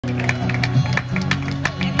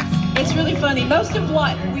It's really funny. Most of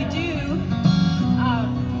what we do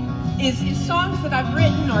is songs that I've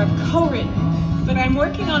written or have co-written, but I'm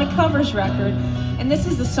working on a covers record, and this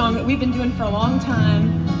is the song that we've been doing for a long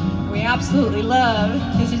time, and we absolutely love.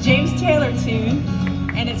 It's a James Taylor tune,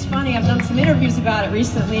 and it's funny, I've done some interviews about it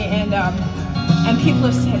recently, and people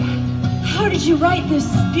have said, how did you write this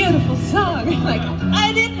beautiful song? I'm like,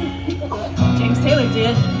 I didn't. James Taylor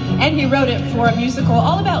did, and he wrote it for a musical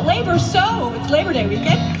all about labor, so it's Labor Day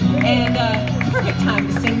weekend, and perfect time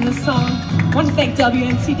to sing this song. I want to thank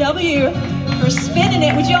WNCW for spinning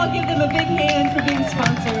it. Would you all give them a big hand for being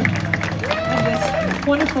sponsor of this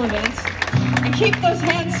wonderful event? And keep those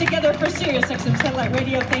hands together for Sirius XM Satellite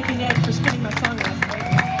Radio. Thank you, Ned, for spinning my song last night.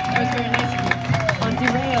 That was very nice of you. On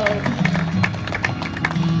Derailed.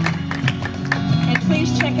 And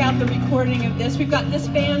please check out the recording of this. We've got this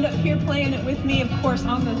band up here playing it with me, of course,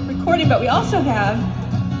 on the recording, but we also have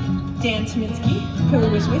Dan Tominski, who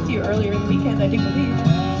was with you earlier in the weekend, I do believe,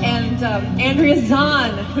 and Andrea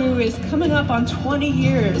Zahn, who is coming up on 20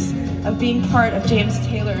 years of being part of James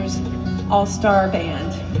Taylor's all-star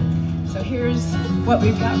band. So here's what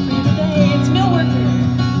we've got for you today. It's Millworker.